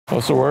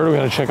What's the word? We're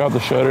gonna check out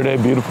the show today.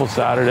 Beautiful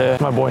Saturday.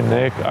 My boy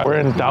Nick. We're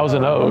in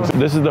Thousand Oaks.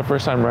 This is the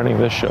first time running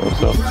this show,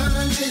 so.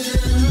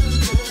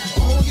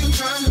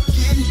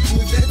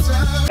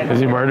 Is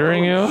he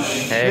murdering you?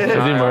 Hey, is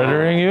he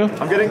murdering you?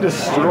 I'm getting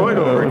destroyed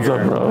over What's here.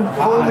 What's up, bro?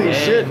 Holy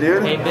shit,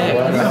 dude.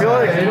 I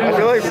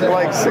feel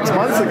like 6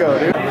 months ago,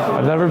 dude.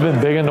 I've never been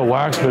big into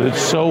wax, but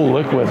it's so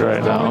liquid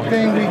right now. The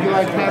thing we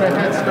like had a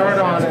head start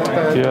on it.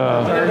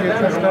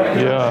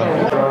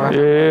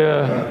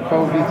 Yeah.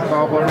 Kobe,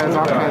 Bobble has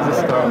all kinds of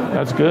stuff.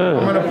 That's good.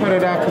 I'm gonna put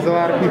it out because a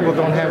lot of people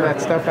don't have that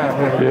stuff out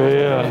here.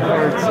 Yeah.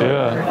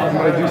 I'm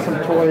gonna do some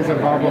toys and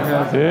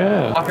bobbleheads.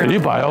 Yeah. Did you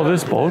buy all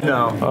this bulk?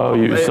 No. Oh,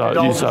 you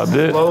subbed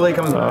it? Slowly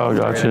comes back. Oh,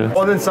 gotcha.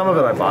 Well, then some of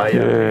it I buy.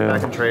 Yeah.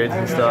 Back in trades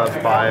and stuff.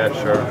 Buy it,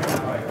 sure.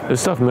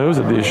 This stuff moves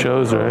at these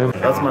shows, right?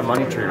 That's my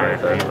money tree right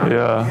there.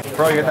 Yeah.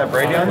 Bro, you get that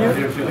Brady on you?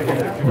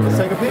 Let's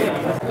take a peek.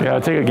 Yeah,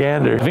 take a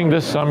gander. I think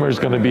this summer is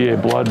going to be a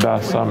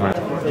bloodbath summer.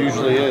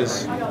 Usually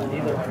is.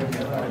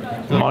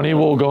 Money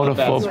will go into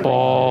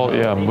football.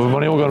 Yeah,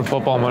 money will go into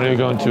football. Money will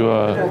go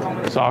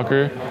into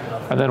soccer.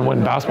 And then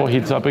when basketball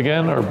heats up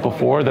again, or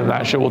before, then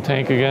that shit will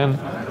tank again.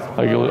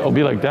 Like it'll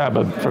be like that.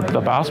 But for the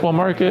basketball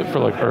market, for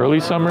like early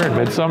summer and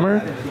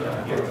midsummer,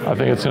 I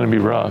think it's going to be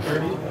rough.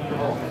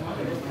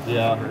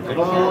 Yeah,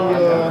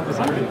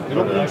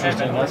 it'll be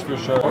interesting, that's for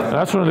sure. And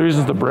that's one of the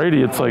reasons the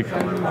Brady, it's like,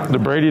 the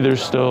Brady,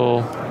 there's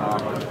still,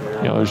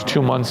 you know, there's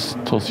 2 months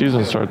till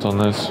season starts on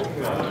this.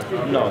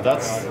 No,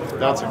 that's a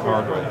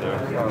card right there.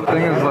 I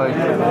think it's like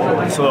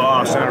it's a little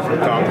off center from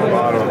top to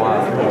bottom.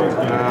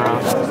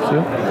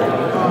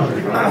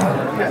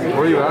 where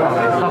are you at on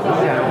it?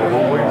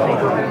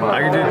 I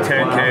can do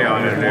 10K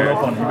on it, dude.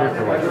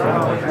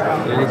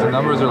 Because the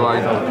numbers are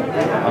like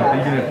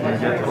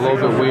a little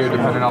bit weird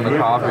depending on the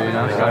copy, you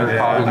know? So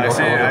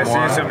I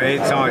see some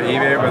 8s on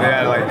eBay, but they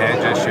had like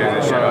ninja shoes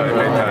and shit on it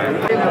big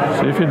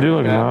time. See if you do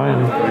like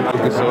 9.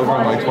 Lucas Silver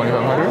on like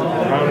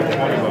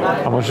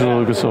 2,500. How much is a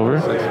Lucas Silver?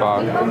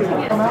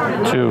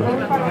 6.5. 2.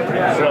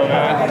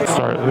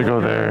 Start to go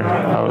there.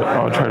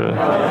 I would try to.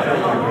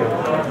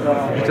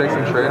 You take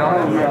some trade on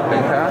it?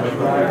 Pay cash?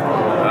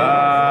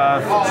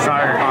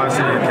 Sorry,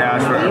 honestly,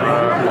 cash for it, bro.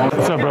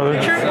 What's up, brother?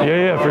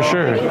 Yeah, for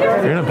sure.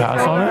 You're gonna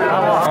pass on it?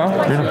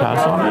 Huh? You're gonna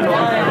pass on it?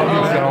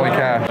 It's only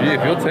cash. Yeah,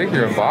 if you'll take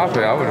your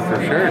Mbappe, I would for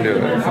sure do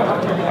it.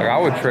 Like I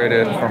would trade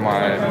it for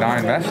my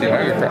 9 Messi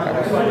mega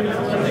cracks. You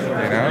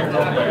know?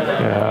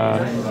 Yeah.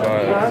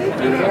 But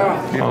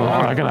Well,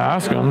 I can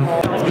ask him.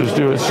 Just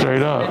do it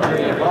straight up. see if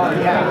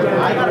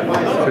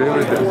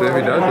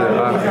he does it.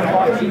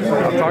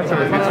 I've talked to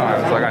him a few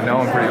times. Like I know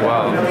him pretty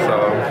well, so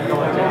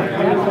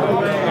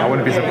I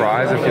wouldn't be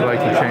surprised if he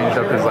changed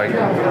up his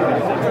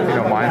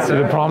mindset.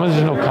 The problem is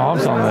there's no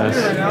comps on this.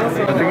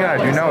 The thing that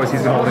I do know is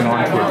he's been holding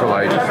on to it for a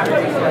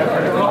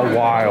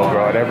while,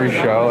 bro. At every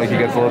show, he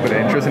gets a little bit of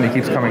interest and he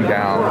keeps coming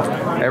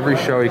down. Every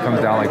show he comes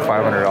down like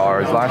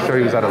 $500. Last show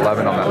he was at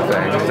 11 on that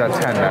thing. He's at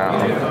 10 now.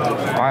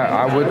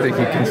 I would think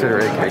he'd consider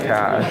 8K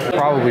cash.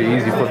 Probably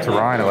easy flip to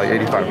Ryan at like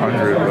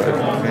 8,500, but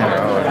you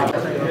know.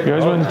 You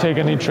guys wouldn't take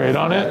any trade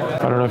on it?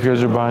 I don't know if you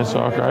guys are buying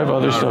soccer. I have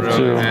other stuff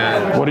too.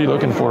 Man. What are you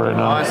looking for right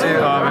now? Honestly,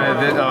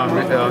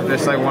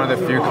 this is like one of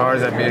the few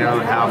cars that made it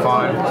on half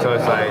on, so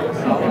it's like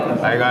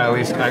I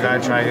gotta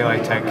try to get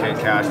like 10K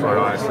cash for it.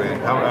 Honestly,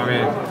 I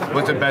mean,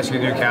 what's the best you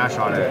can do cash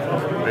on it?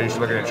 Are you just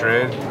looking to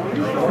trade?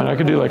 And I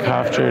could do like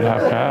half trade,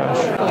 half cash.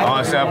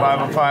 Honestly,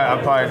 I'm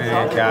probably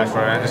gonna get cash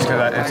for it just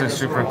because it's a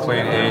super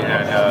clean 8.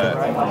 And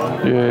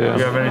Yeah. do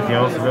you have anything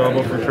else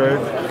available for trade?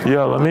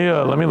 Yeah, let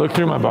me look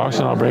through my box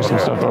and I'll bring some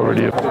stuff over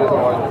to you.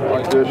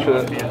 Like this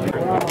shit.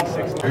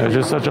 It's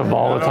just such a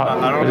volatile.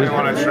 I don't really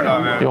want to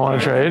trade. You want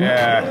to trade?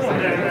 Yeah.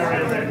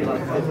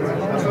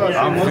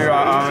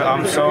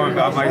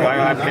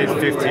 I paid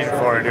 15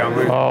 for it, dude. I'm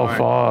losing Oh money.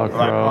 fuck,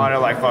 I bro. bought it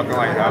like a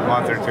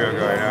month or 2 ago, you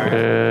know?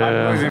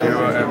 Yeah. I'm losing,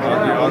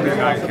 I'll do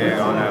 9K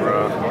on that,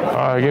 bro.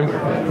 All right,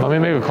 let me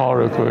make a call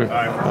real quick. All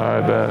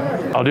right, bet.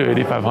 I'll do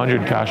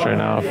 8,500 cash right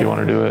now if you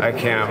want to do it. I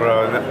can't,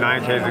 bro.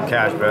 9K is the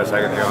cash best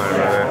I can do on it,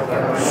 brother.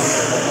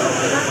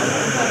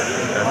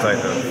 That's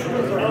like the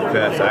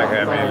best. I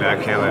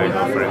can't let it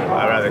go for it.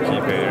 I'd rather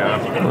keep it, you know?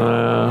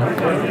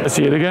 I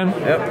see it again?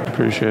 Yep.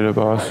 Appreciate it,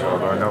 boss.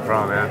 No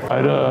problem, man.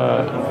 I'd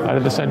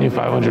have to send you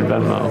 500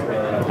 Venmo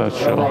if that's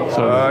chill.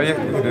 So, Yeah, you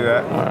can do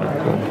that. all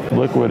right, cool.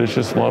 Liquid is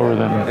just lower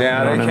than.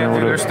 Yeah, they can't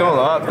do. They're still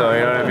up though. You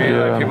know what I mean?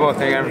 Yeah. Like, people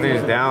think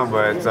everything's down,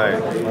 but it's like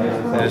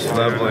it's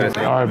leveling.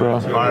 All right, bro.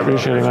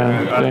 Appreciate it,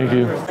 man. Thank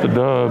you. The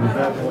dub.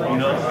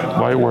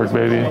 White work,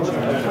 baby.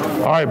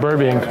 All right,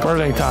 Burbank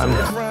time.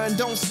 Grind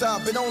don't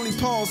stop, it only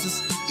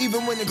pauses.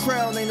 Even when the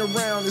crowd ain't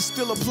around, it's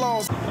still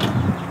applause.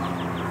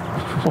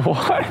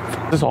 What?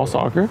 Is this all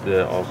soccer?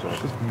 Yeah, all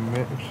soccer.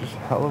 It's just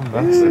hella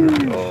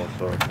messy. All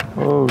soccer.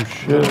 Oh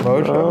shit,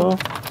 bro.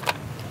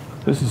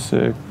 This is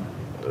sick.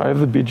 I have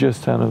the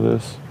BGS 10 of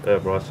this. Yeah,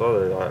 bro, I saw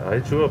that. I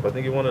hit you up. I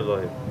think you wanted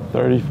like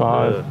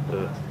 35.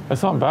 Yeah.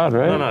 That's not bad,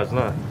 right? No, it's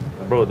not.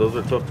 Bro, those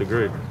are tough to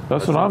grade.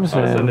 That's what I'm I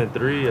saying. sent in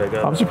 3. I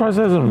got. I'm surprised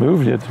it hasn't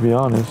moved yet, to be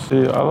honest.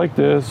 See, I like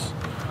this.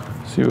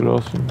 See what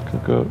else we can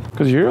cook up.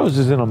 Because Euros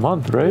is in a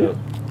month, right? Yeah.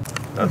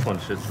 That's when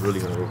shit's really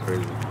gonna go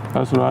crazy.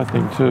 That's what I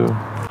think too.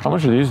 How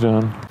much are these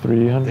doing? I think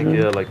 300?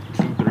 yeah, like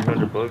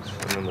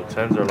 $200-300, and then the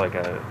 10s are like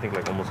I think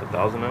like almost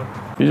 1,000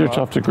 now. These are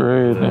tough to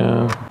grade,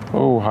 yeah.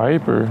 Oh,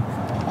 hyper.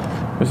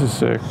 This is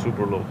sick.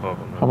 Super low pop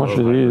on that. How much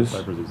are these?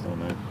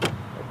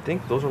 I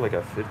think those are like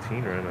at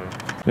 15 right now.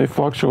 They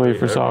fluctuate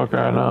for soccer,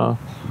 I know.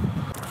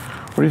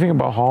 What do you think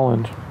about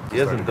Holland? He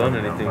hasn't done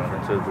anything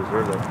to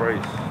deserve that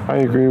price. I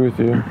agree with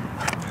you.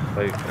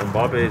 Like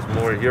Mbappe is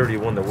more. He already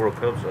won the World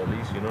Cup, so at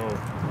least you know.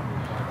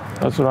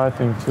 That's what I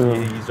think too.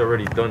 He's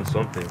already done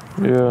something.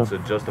 Yeah. To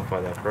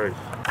justify that price.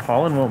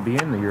 Holland won't be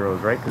in the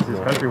Euros, right? Because his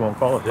country won't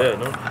qualify. Yeah,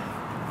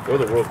 no. Or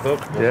the World Cup.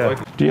 Most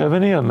likely. Do you have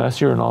any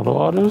Messi or Ronaldo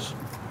autos?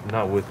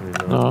 Not with me,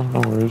 no.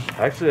 No, no worries.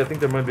 Actually, I think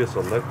there might be a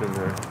select in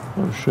there.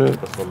 Oh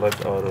shit. A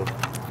select auto.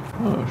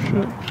 Oh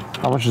shit.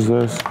 How much is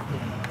this?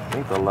 I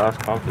think the last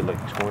comp did like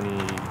 23,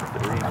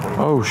 24.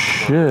 Oh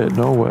shit,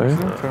 no way.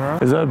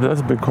 Is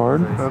that's a big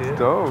card? That's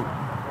dope.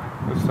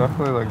 It's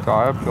definitely like the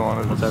eye appeal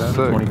on it. What's that?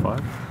 Sick.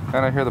 25.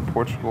 And I hear the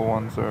Portugal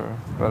ones are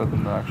better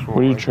than the actual.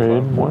 Would you like,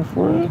 trade stuff. more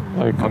for it?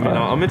 Like, I mean,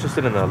 I'm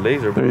interested in that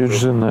laser. Are you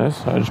interested in this?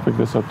 I just picked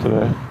this up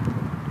today.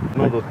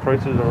 No, the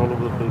prices are all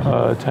over the place.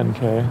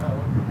 10K.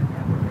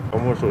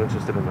 I'm more so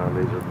interested in that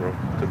laser, bro,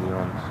 to be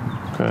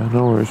honest. Okay,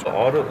 no worries. The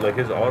auto, like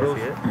his autos,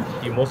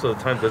 he most of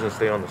the time doesn't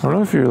stay on the I don't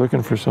know stick. if you're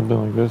looking for something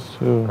like this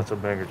too. That's a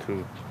banger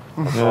too.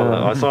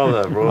 Yeah. I saw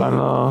that, bro. I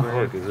know.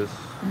 Fuck, is this?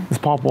 It's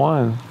Pop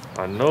 1.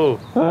 I know.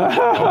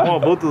 I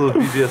want both of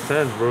those BGS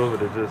 10s, bro,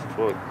 but it's just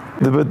fuck.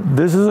 But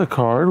this is a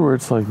card where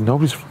it's like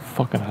nobody's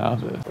fucking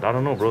have it. But I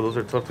don't know, bro. Those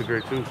are tough to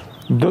grade too.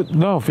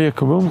 No, Fiat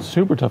Kaboom's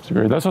super tough to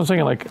grade. That's what I'm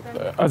saying. Like,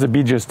 as a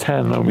BGS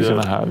 10, nobody's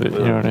gonna have it. You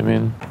know what I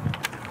mean?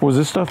 Was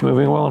this stuff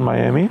moving well in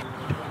Miami?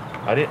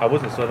 I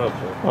wasn't set up.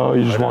 So Oh,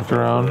 you just walked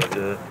around?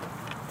 Yeah.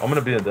 I'm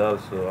gonna be in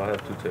Dallas, so I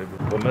have 2 tables.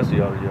 But Messi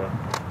auto, yeah.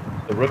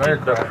 The rookie.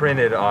 The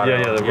printed auto.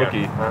 Yeah, the rookie.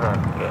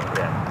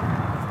 Yeah.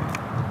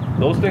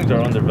 Those things are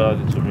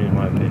undervalued to me, in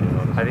my opinion.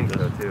 Honestly. I think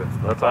so too.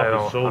 That's why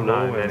why it's so I'm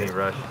low not in and, any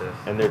rush to.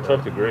 and they're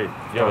tough to grade.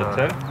 You have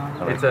a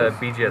 10? It's a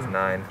BGS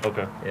 9.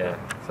 Okay. Yeah.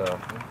 So.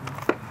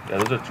 Yeah,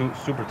 those are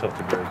super tough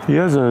to grade. He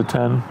has a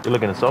 10. You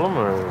looking to sell them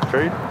or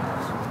trade?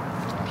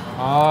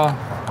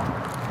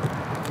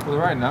 For the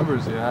right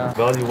numbers, yeah.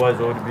 Value wise,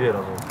 what would it be at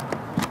on them?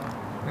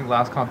 I think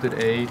last comp did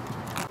 8.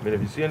 I mean,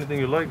 if you see anything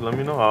you like, let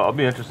me know. I'll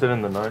be interested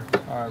in the 9.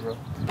 Alright, bro.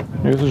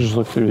 I guess I'll just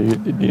look through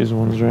these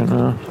ones right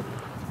now.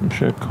 And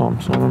check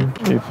comps on them.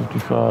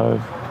 855.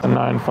 A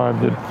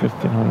 9.5 did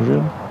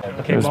 1500. I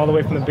came all the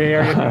way from the Bay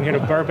Area, came here to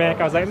Burbank.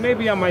 I was like,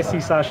 maybe I might see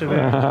Sasha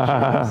there.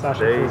 Sasha,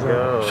 There you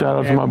go. Shout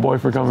out to my boy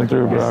for coming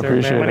through, bro. Yes, I sir,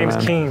 appreciate man. it, My name's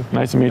man. King.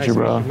 Nice to meet you,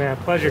 bro. Man,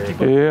 pleasure.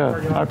 Keep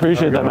Yeah, I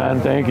appreciate that, man.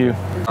 Thank you.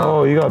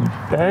 Oh, you got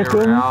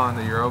Beckham? Real and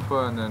the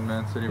Europa, and then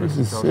Man City This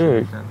versus is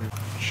Chelsea. sick.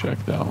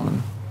 Check that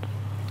one.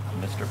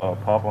 Mr.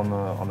 Pop on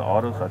the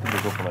autos, I think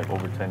they go for like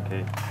over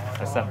 10K.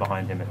 I sat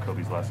behind him at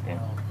Kobe's last game.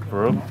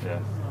 For real? Yeah.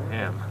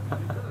 Damn.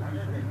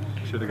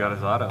 Should have got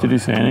his auto. Did he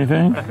say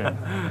anything?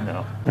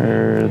 No.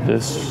 Or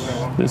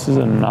this is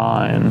a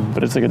 9,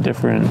 but it's like a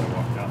different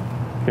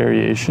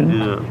variation.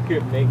 Yeah. You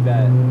could make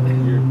that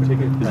your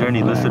ticket. Is there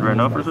any listed right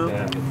now for sale?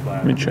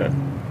 Let me check.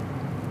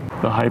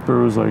 The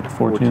Hyper was like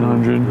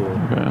 1400.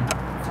 Okay.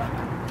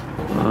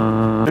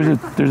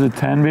 There's a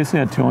 10 basically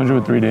at 200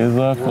 with 3 days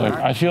left. Like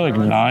I feel like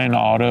 9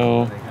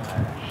 auto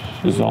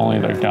is the only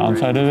like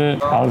downside of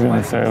it. I was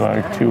gonna say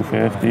like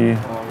 250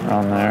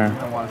 around there.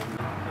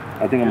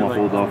 I think I'm gonna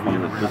hold off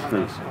on it just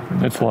because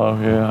It's low,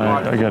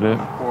 yeah, I get it.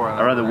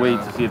 I'd rather wait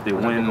to see if they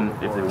win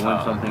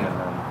something and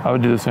then. I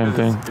would do the same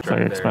thing. It's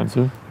like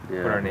expensive,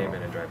 Put our name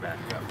in and drive back.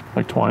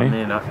 like 20.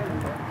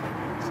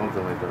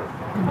 Something like that.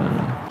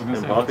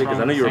 Because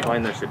I know you were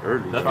buying that shit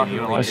early.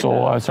 I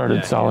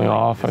started selling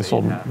off. I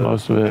sold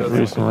most of it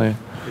recently.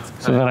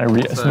 So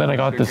then I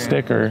got the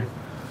sticker.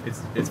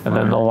 And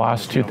then the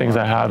last 2 things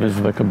I have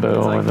is the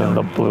Kaboom and then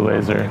the blue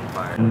laser.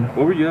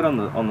 What were you at on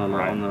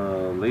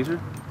the laser?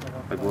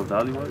 Like what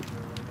value wise?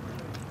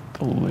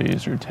 The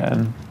laser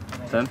 10.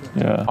 10?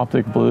 Yeah.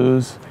 Optic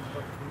blues,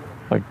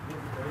 like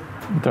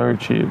dirt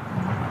cheap.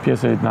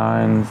 PSA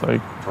 9s,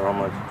 like For how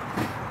much?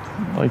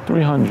 like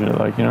 300,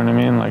 like you know what I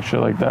mean, like shit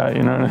like that.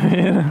 You know what I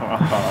mean?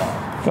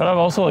 But I've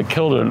also like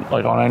killed it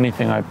like on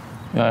anything. I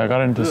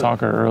got into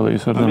soccer early,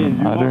 so it doesn't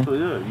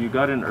matter. You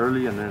got in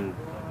early and then,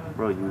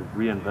 bro, you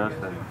reinvest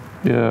and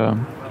Yeah.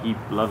 keep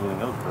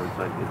leveling up. So it's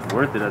like it's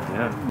worth it at the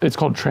end. It's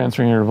called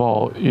transferring your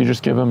vault. You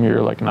just give them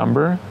your like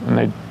number and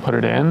they put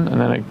it in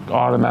and then it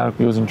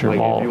automatically goes into your Like,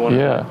 if vault. you want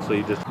Yeah. So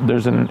you just.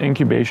 There's an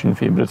incubation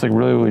fee, but it's like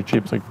really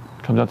cheap. It's like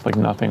comes out to like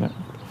nothing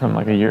from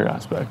like a year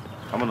aspect.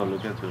 I'm gonna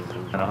look into it.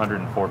 And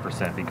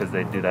 104% because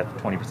they do that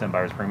 20%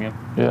 buyer's premium.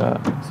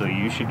 Yeah. So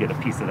you should get a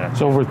piece of that.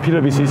 So with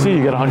PWCC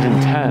you get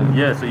 110.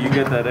 Yeah, so you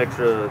get that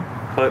extra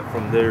cut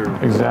from their.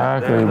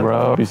 Exactly, there,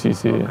 bro.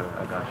 BCC Okay,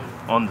 I got you.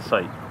 On the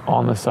site.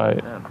 on the site.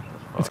 Yeah,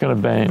 that's It's gonna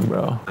bang,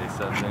 bro.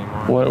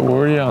 What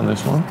were you on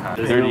this one?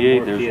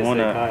 38. There's one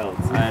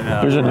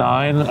at. There's a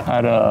 9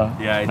 at a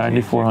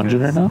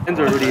 9400 right now. Mine's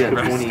already at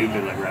 20.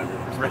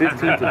 15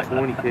 to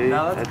 20K,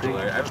 I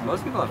think.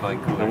 Most people have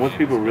like cool. And once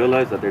people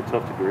realize that they're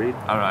tough to grade,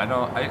 I don't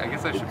know. I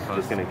guess I should it's post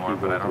just gonna more,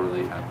 keep but I don't going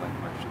really forward. have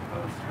like much to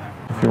post.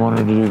 If you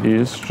wanted to do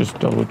these, just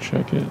double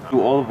check it. do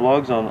all the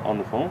vlogs on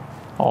the phone.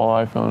 All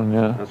iPhone,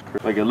 yeah. That's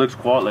crazy. Like it looks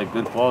like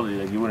good quality,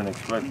 like you wouldn't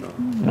expect though.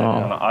 No.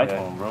 On an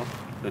iPhone, bro.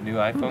 The new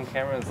iPhone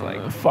camera is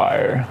like.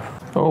 Fire.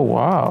 Oh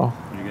wow.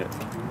 What do you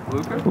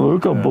get?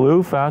 Luca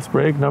Blue fast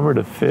break number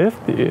to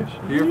 50. Here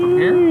from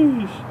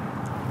here?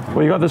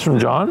 Well, you got this from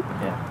John?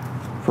 Yeah.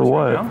 For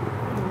what?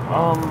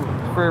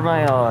 For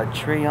my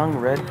Trey Young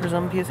Red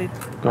Prism PSA.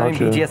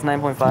 Gotcha. BGS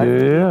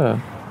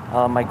 9.5.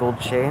 Yeah. My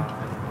gold Shay.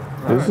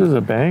 This is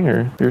a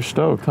banger. You're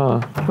stoked, huh?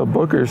 The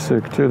Booker's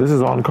sick too. This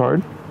is on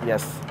card?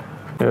 Yes.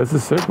 Yeah, this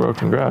is sick, bro.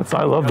 Congrats.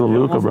 I love the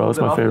Luca, bro. It's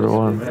my favorite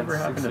one.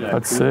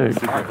 That's sick.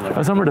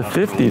 That's number to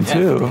 50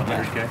 too.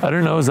 I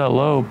didn't know it was that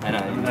low.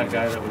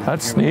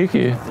 That's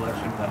sneaky.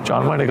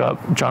 John might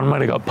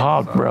have got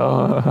popped,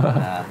 bro.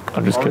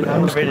 I'm just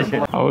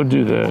kidding. I would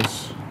do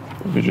this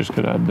if you just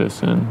could add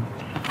this in.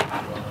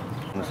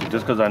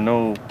 Just because I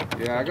know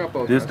Yeah, I got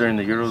both. this during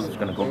the Euros is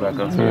gonna go back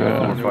up to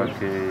Yeah. over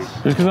 5K.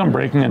 Just because I'm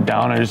breaking it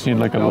down, I just need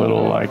like a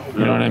little, like,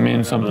 you know what I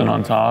mean? Something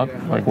on top,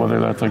 like whether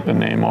that's like the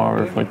Neymar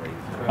or if like,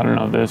 I don't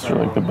know, this or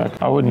like the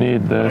Beck. I would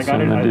need this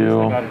in the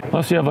deal.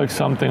 Unless you have like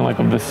something like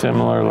of the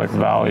similar like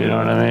value, you know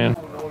what I mean?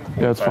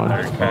 Yeah, it's fine.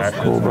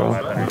 Cool, bro.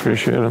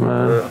 Appreciate it,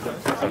 man.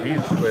 So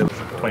he's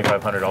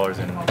 $2,500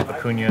 in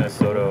Acuna,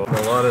 Soto.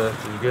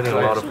 You're getting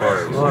a lot of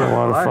parts. A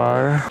lot of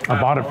fire.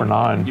 I bought it for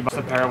 9. You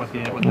must pair with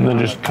the And then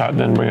just cut,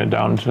 then bring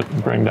down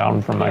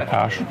from my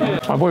cash.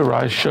 My boy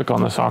Rise shook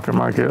on the soccer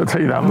market, I'll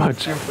tell you that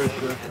much. Dude,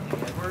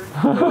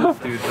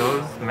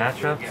 those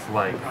matchups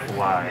like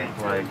fly.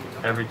 Like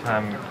every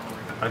time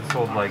I've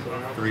sold like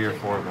 3 or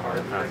 4 of them in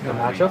the past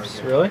couple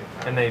Matchups, really?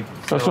 And they.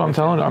 That's what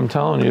I'm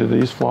telling you,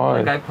 these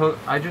fly. Like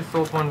I just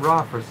sold one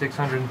raw for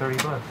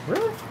 $630.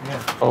 Really?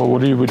 Oh,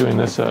 what are you doing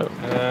this at?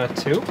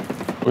 2.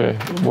 Okay,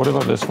 what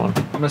about this one?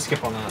 I'm gonna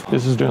skip on that.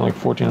 This is doing like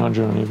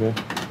 1400 on eBay.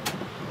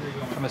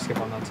 I'm gonna skip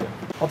on that too.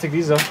 I'll take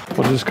these though.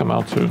 What does this come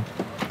out to?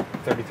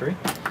 33.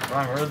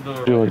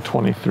 Do like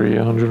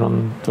 2300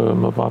 on the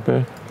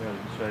Mbappe.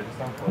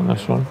 And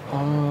this one?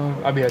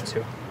 I'll be at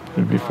 2.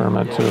 It'd be firm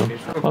at 2.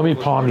 Let me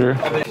ponder.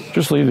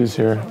 Just leave these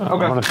here. I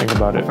want to think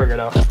about it. Figure it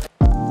out.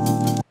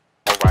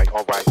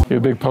 You a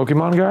big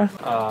Pokemon guy?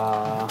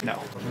 No.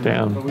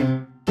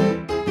 Damn.